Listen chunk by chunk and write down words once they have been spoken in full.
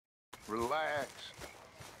Relax.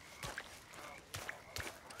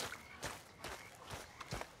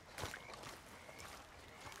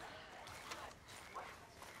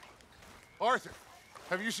 Arthur,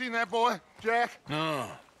 have you seen that boy, Jack? No.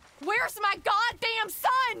 Where's my goddamn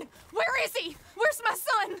son? Where is he? Where's my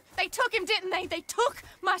son? They took him, didn't they? They took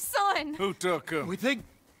my son. Who took him? We think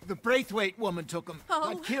the Braithwaite woman took him.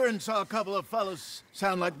 Oh. But Kieran saw a couple of fellows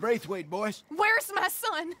sound like Braithwaite boys. Where's my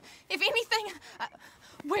son? If anything,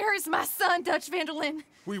 where is my son, Dutch Vanderlyn?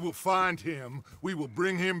 We will find him, we will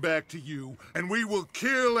bring him back to you, and we will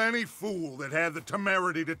kill any fool that had the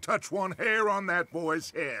temerity to touch one hair on that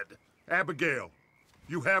boy's head. Abigail,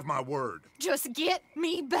 you have my word. Just get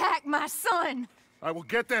me back, my son. I will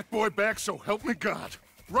get that boy back, so help me God.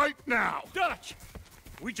 Right now. Dutch!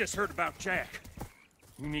 We just heard about Jack.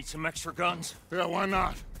 You need some extra guns? Yeah, why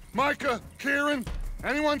not? Micah, Kieran,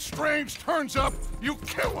 anyone strange turns up, you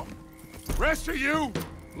kill him. Rest of you,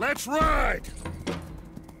 let's ride.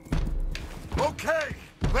 Okay,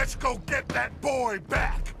 let's go get that boy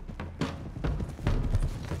back.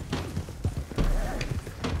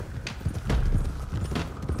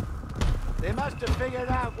 They must have figured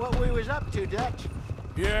out what we was up to, Dutch.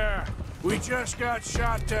 Yeah, we just got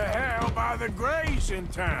shot to hell by the Greys in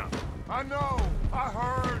town. I know, I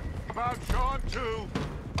heard about Sean too.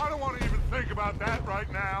 I don't want to even think about that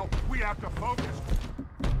right now. We have to focus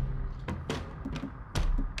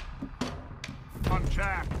on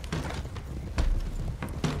Jack.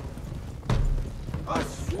 I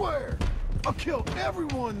swear, I'll kill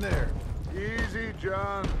everyone there. Easy,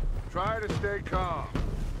 John. Try to stay calm.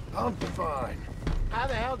 I'm fine. How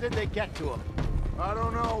the hell did they get to him? I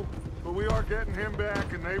don't know, but we are getting him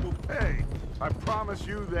back and they will pay. I promise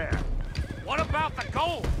you that. What about the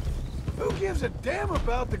gold? Who gives a damn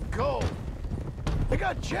about the gold? They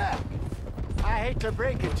got Jack. I hate to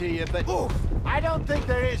break it to you, but Oof. I don't think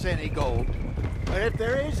there is any gold. But if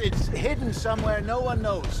there is, it's hidden somewhere no one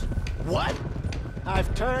knows. What?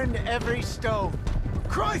 I've turned every stone. For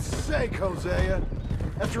Christ's sake, Hosea.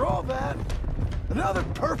 After all that, another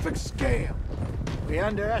perfect scam. We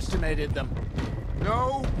underestimated them.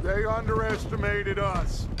 No, they underestimated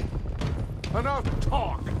us. Enough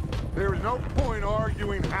talk. There is no point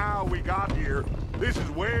arguing how we got here. This is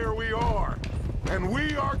where we are. And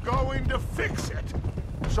we are going to fix it.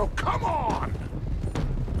 So come on!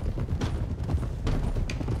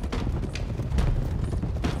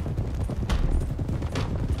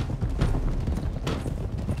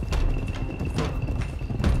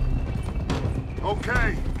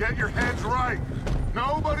 Okay, get your heads right.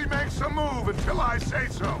 Nobody makes a move until I say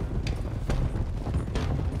so.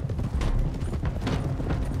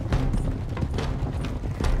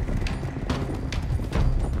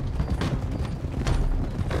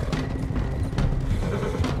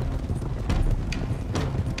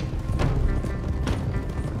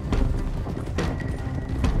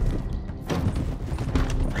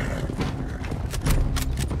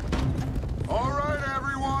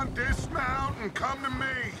 And come to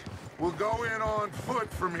me. We'll go in on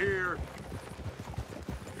foot from here.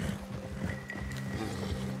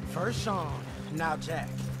 First Sean, now Jack.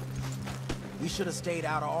 We should have stayed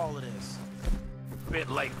out of all of this.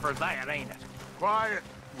 Bit late for that, ain't it? Quiet.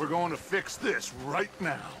 We're going to fix this right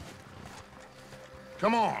now.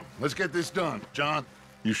 Come on, let's get this done. John,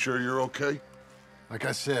 you sure you're okay? Like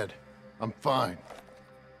I said, I'm fine.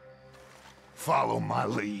 Follow my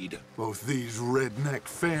lead. Both these redneck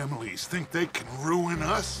families think they can ruin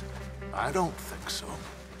us? I don't think so.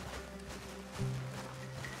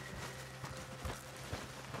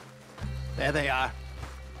 There they are.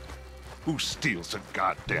 Who steals a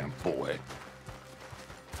goddamn boy?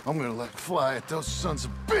 I'm gonna let fly at those sons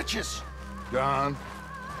of bitches. Don,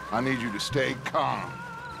 I need you to stay calm.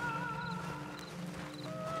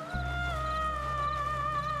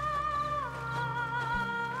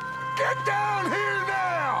 Get down here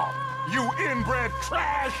now, you inbred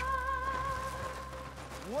trash!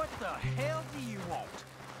 What the hell do you want?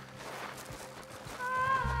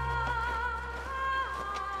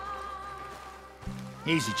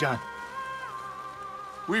 Easy, John.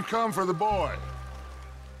 We've come for the boy.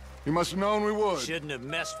 You must have known we would. Shouldn't have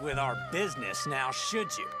messed with our business now, should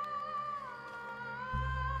you?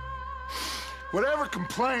 Whatever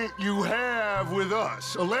complaint you have with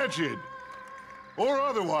us, alleged or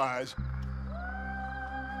otherwise,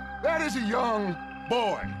 that is a young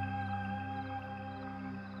boy.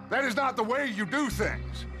 That is not the way you do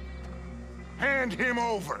things. Hand him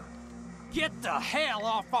over. Get the hell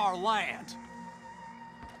off our land!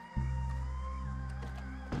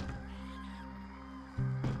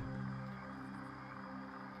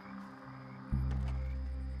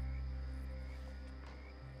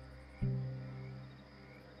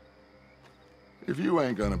 If you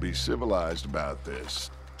ain't gonna be civilized about this...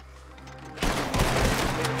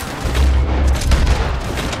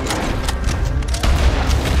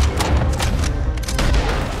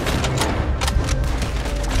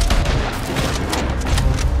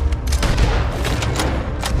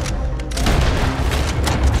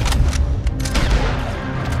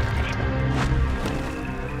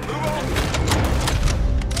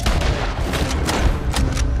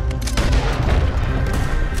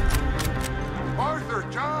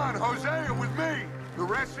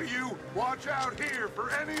 Watch out here for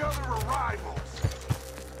any other arrivals.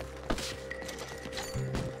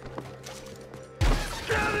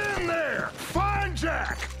 Get in there! Find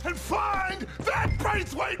Jack! And find that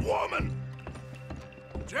Braithwaite woman!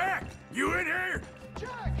 Jack, you in here?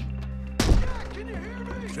 Jack! Jack, can you hear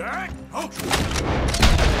me? Jack? Oh!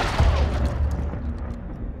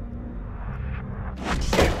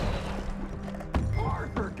 Shit!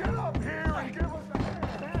 Arthur, get up here and give us a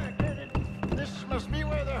hand! This must be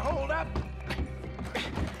where they're holed up.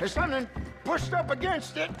 There's something pushed up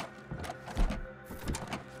against it.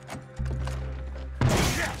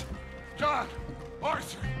 Shit! John!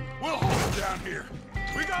 Arthur! We'll hold them down here!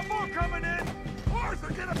 We got more coming in!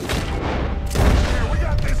 Arthur, get up! Here, we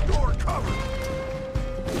got this door covered!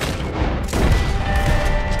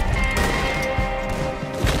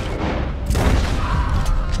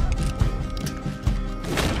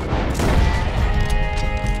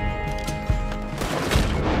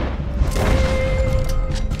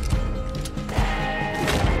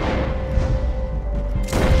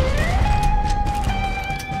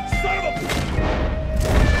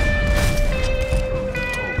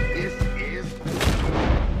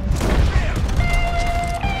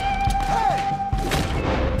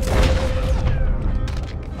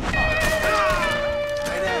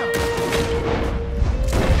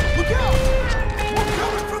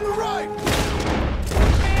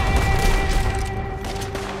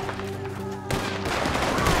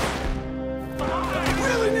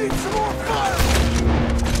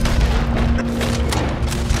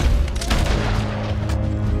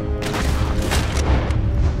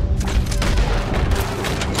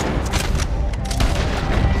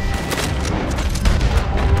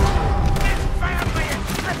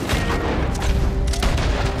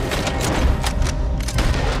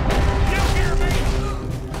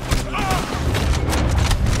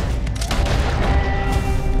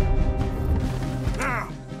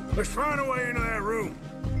 Let's find a way into that room.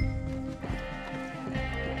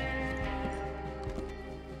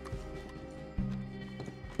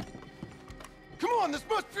 Come on, this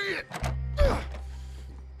must be it!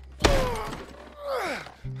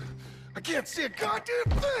 I can't see a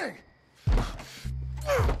goddamn thing!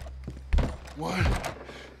 1,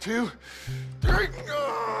 2, 3...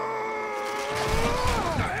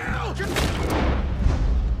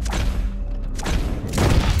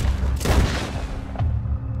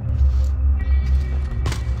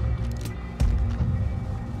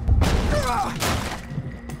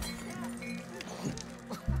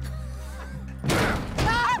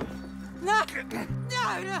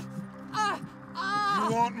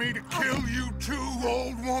 You want me to kill you too,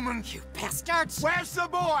 old woman? You bastards! Where's the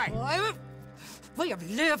boy? We have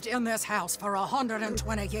lived in this house for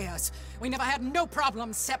 120 years. We never had no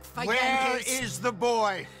problems except for Where Yankees. is the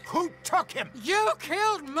boy? Who took him? You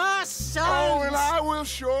killed my son! Oh, and I will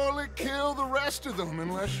surely kill the rest of them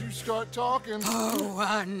unless you start talking. Oh,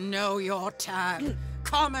 I know your type.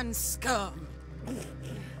 Common scum.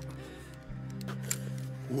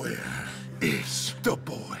 Where is the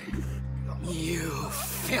boy? You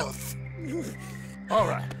filth. All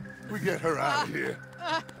right, we get her out of here.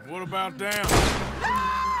 What about down?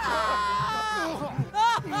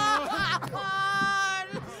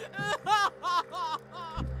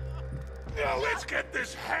 Now let's get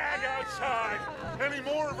this hag outside. Any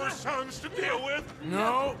more of her sons to deal with?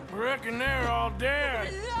 No, reckon they're all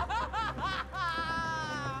dead.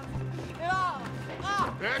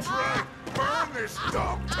 That's right. Burn this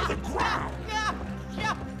dump to the ground.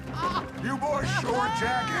 You boys sure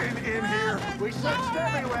Jack ain't in here? We searched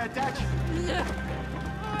everywhere, Dutch.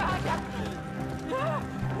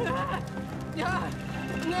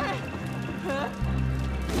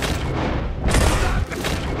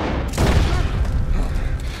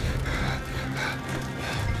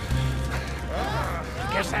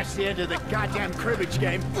 Guess that's the end of the goddamn cribbage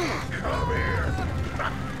game. Come here.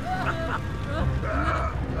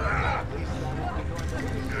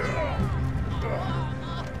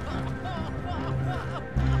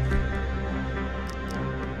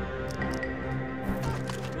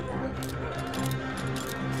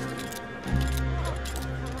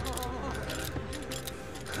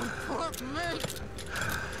 me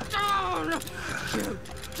down, you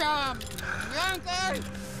damn Yankee!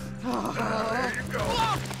 There you go.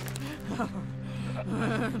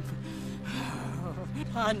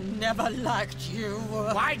 I never liked you.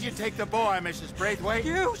 Why'd you take the boy, Mrs. Braithwaite?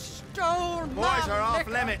 You stole my Boys are off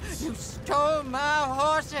liquor. limits. You stole my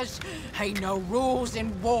horses. Ain't no rules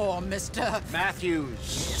in war, Mr. Matthews.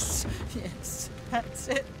 Yes, yes, that's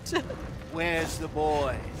it. Where's the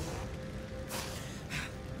boy?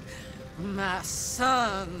 My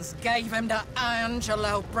sons gave him to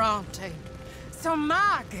Angelo Bronte. So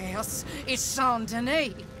my guess is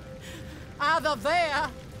Saint-Denis. Either there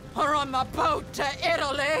or on my boat to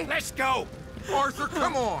Italy. Let's go! Arthur,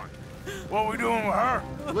 come on. What we doing with her?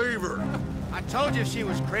 Leave her. I told you she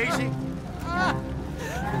was crazy.